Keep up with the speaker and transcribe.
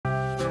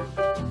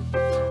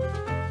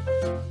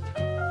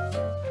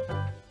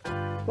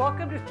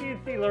Welcome to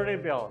CNC Learn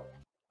and Build.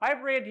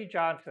 I'm Randy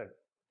Johnson.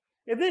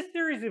 In this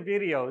series of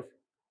videos,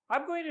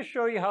 I'm going to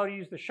show you how to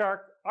use the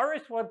SHARK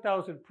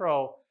RS1000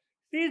 Pro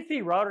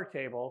CNC router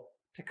table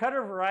to cut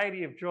a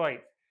variety of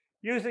joints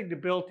using the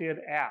built-in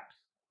apps.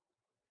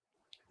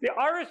 The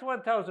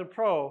RS1000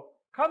 Pro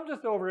comes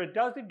with over a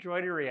dozen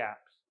joinery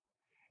apps,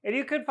 and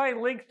you can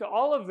find links to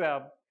all of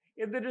them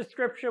in the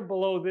description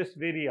below this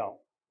video.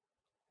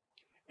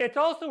 It's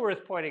also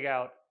worth pointing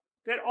out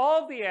that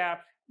all of the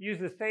apps use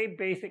the same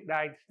basic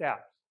 9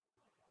 steps,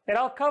 and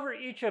I'll cover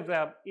each of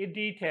them in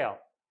detail.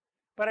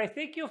 But I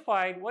think you'll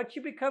find once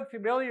you become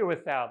familiar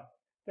with them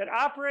that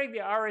operating the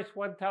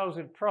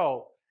RS1000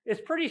 Pro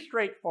is pretty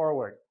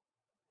straightforward.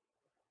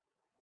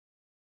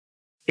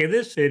 In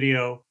this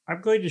video,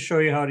 I'm going to show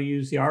you how to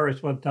use the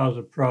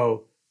RS1000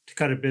 Pro to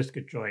cut a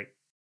biscuit joint.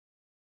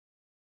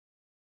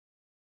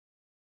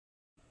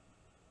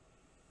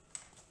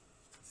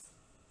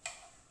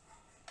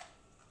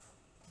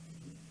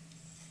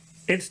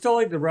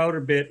 Installing the router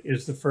bit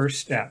is the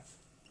first step.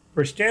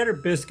 For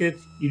standard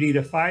biscuits, you need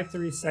a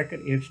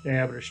 5/32 inch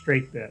diameter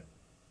straight bit.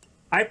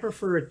 I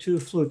prefer a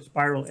 2-flute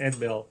spiral end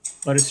mill,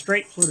 but a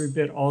straight fluted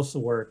bit also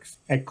works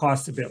and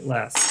costs a bit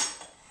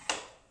less.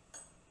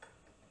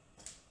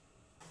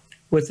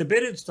 With the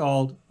bit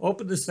installed,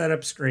 open the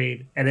setup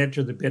screen and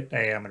enter the bit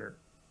diameter.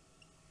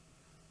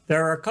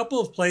 There are a couple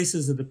of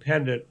places in the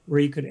pendant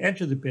where you can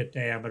enter the bit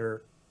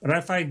diameter, but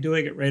I find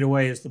doing it right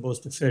away is the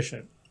most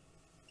efficient.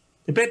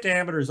 The bit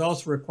diameter is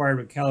also required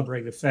when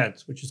calibrating the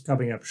fence, which is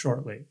coming up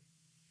shortly.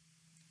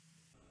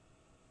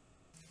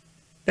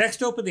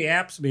 Next, open the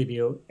Apps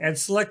menu and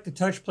select the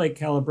touch plate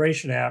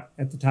calibration app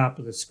at the top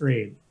of the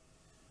screen.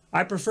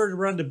 I prefer to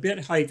run the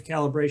bit height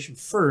calibration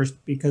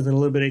first because it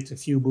eliminates a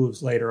few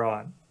moves later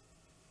on.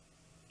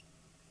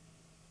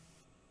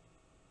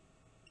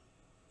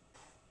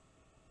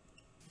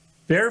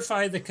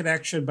 Verify the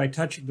connection by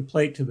touching the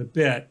plate to the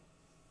bit.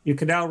 You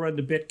can now run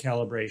the bit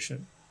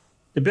calibration.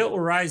 The bit will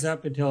rise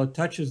up until it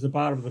touches the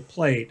bottom of the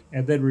plate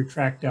and then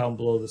retract down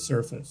below the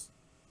surface.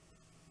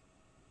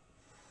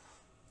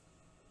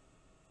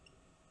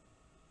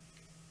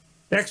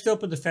 Next,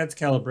 open the fence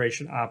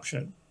calibration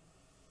option.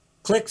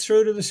 Click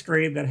through to the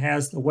screen that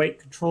has the weight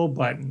control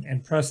button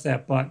and press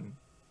that button.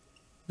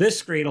 This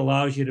screen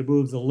allows you to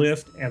move the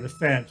lift and the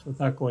fence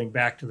without going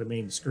back to the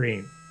main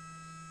screen.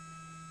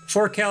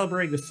 Before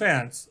calibrating the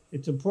fence,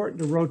 it's important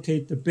to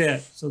rotate the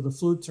bit so the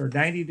flutes are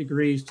 90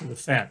 degrees to the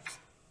fence.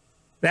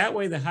 That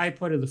way the high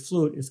point of the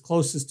flute is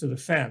closest to the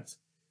fence,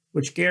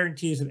 which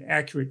guarantees an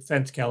accurate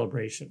fence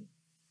calibration.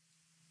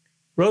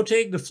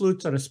 Rotating the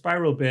flutes on a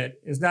spiral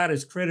bit is not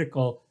as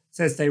critical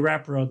since they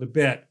wrap around the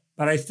bit,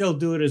 but I still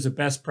do it as a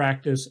best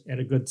practice and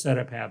a good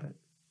setup habit.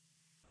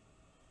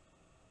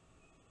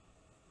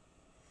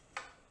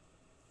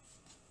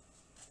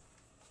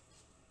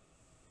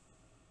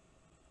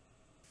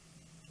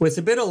 With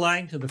the bit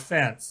aligned to the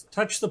fence,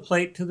 touch the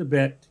plate to the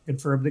bit to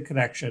confirm the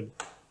connection,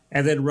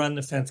 and then run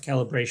the fence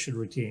calibration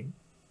routine.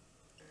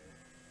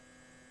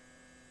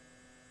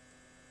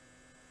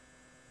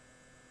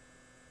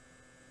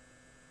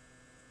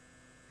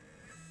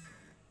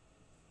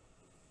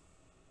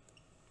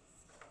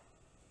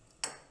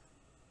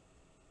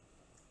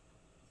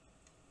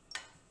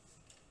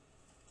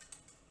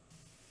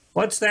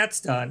 Once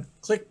that's done,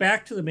 click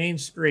back to the main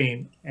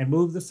screen and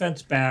move the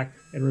fence back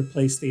and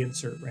replace the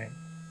insert ring.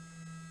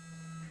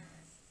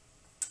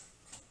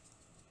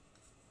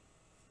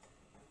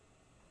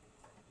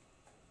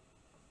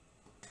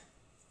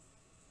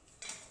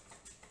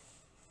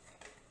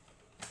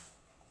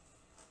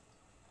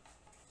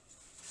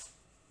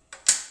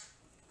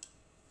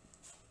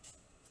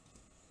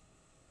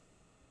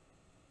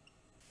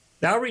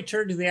 Now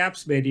return to the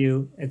Apps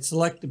menu and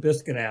select the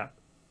Biscuit app.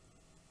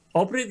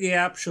 Opening the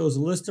app shows a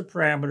list of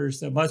parameters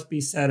that must be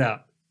set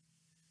up.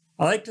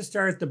 I like to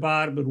start at the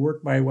bottom and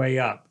work my way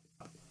up.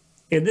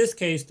 In this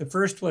case, the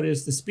first one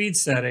is the speed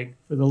setting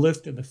for the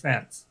lift and the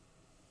fence.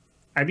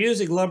 I'm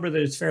using lumber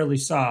that is fairly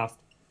soft,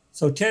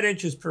 so 10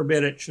 inches per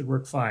minute should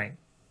work fine.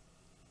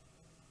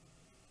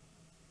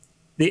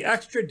 The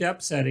extra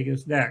depth setting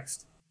is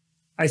next.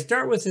 I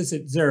start with this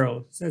at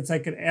 0 since I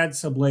can add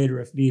some later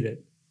if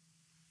needed.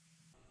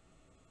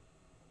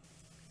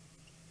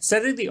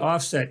 Setting the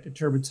offset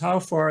determines how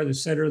far the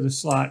center of the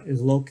slot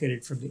is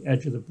located from the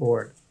edge of the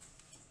board.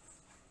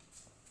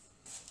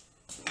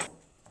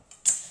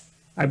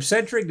 I'm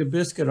centering the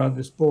biscuit on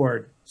this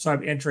board, so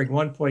I'm entering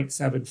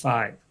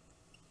 1.75.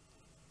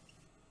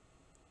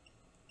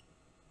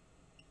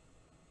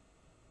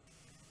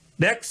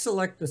 Next,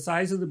 select the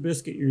size of the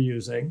biscuit you're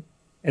using.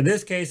 In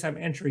this case, I'm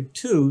entering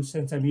 2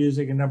 since I'm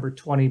using a number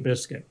 20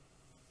 biscuit.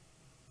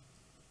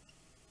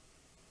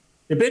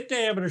 The bit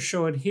diameter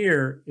shown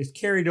here is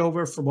carried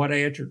over from what I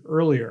entered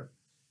earlier,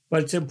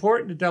 but it's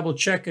important to double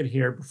check it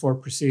here before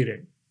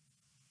proceeding.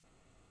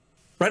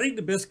 Running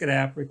the Biscuit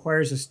app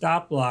requires a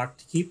stop block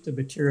to keep the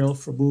material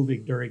from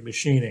moving during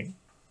machining.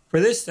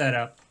 For this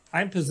setup,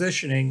 I'm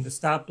positioning the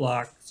stop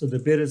block so the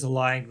bit is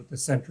aligned with the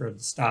center of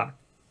the stock.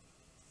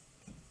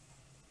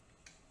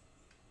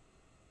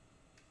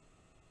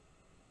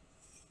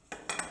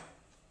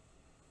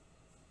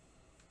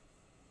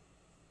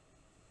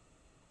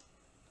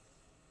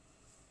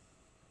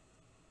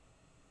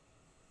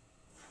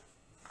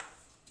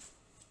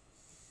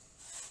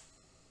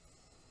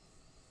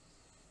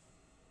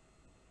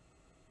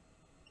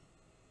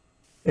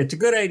 It's a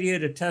good idea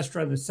to test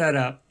run the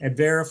setup and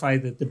verify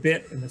that the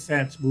bit and the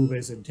fence move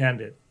as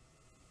intended.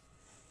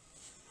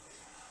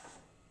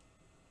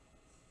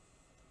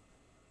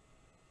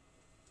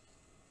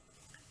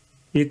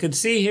 You can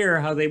see here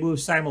how they move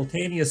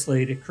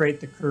simultaneously to create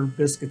the curved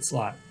biscuit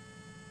slot.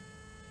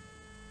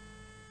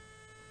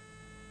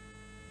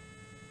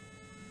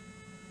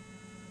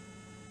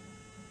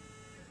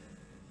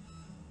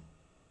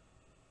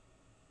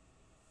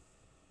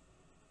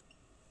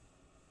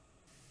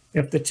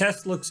 If the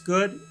test looks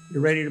good,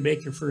 you're ready to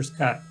make your first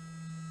cut.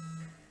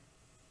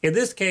 In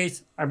this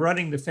case, I'm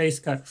running the face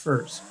cut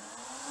first.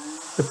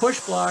 The push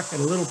block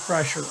and a little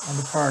pressure on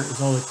the part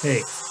is all it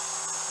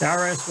takes. The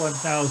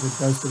RS1000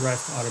 does the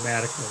rest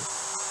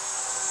automatically.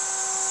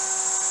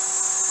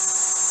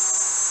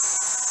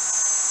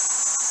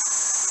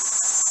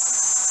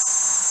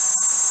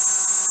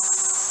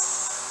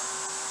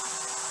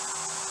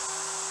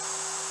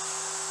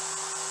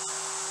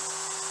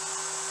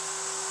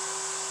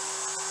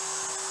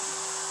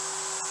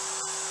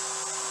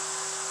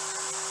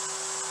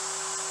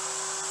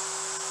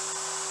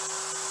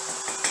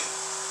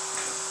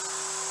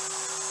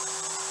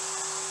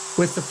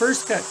 With the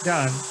first cut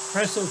done,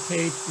 press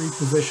OK to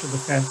reposition the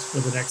fence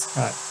for the next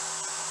cut.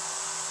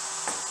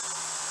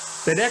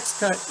 The next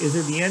cut is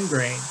in the end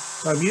grain,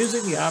 so I'm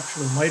using the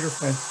optional miter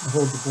fence to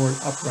hold the board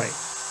upright,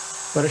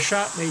 but a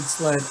shop-made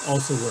sled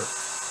also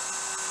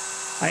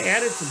works. I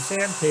added some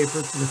sandpaper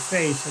to the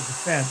face of the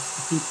fence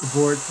to keep the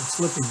board from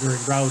slipping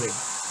during routing,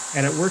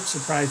 and it worked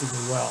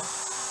surprisingly well.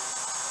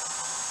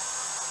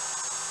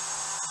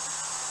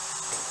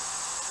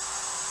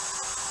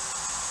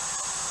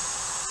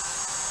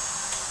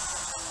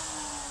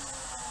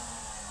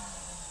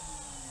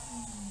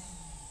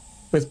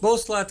 With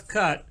both slots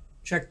cut,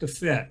 check the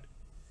fit.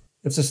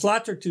 If the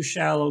slots are too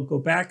shallow, go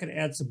back and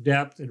add some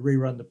depth and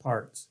rerun the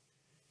parts.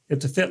 If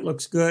the fit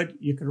looks good,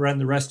 you can run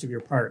the rest of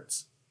your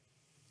parts.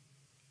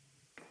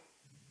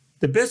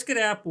 The Biscuit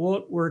app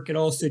won't work in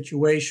all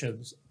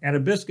situations, and a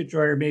biscuit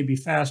joiner may be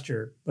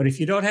faster, but if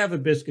you don't have a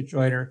biscuit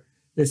joiner,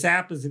 this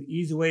app is an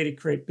easy way to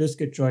create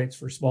biscuit joints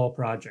for small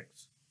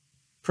projects.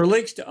 For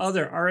links to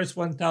other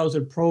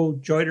RS1000 Pro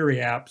joinery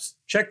apps,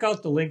 check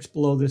out the links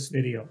below this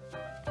video.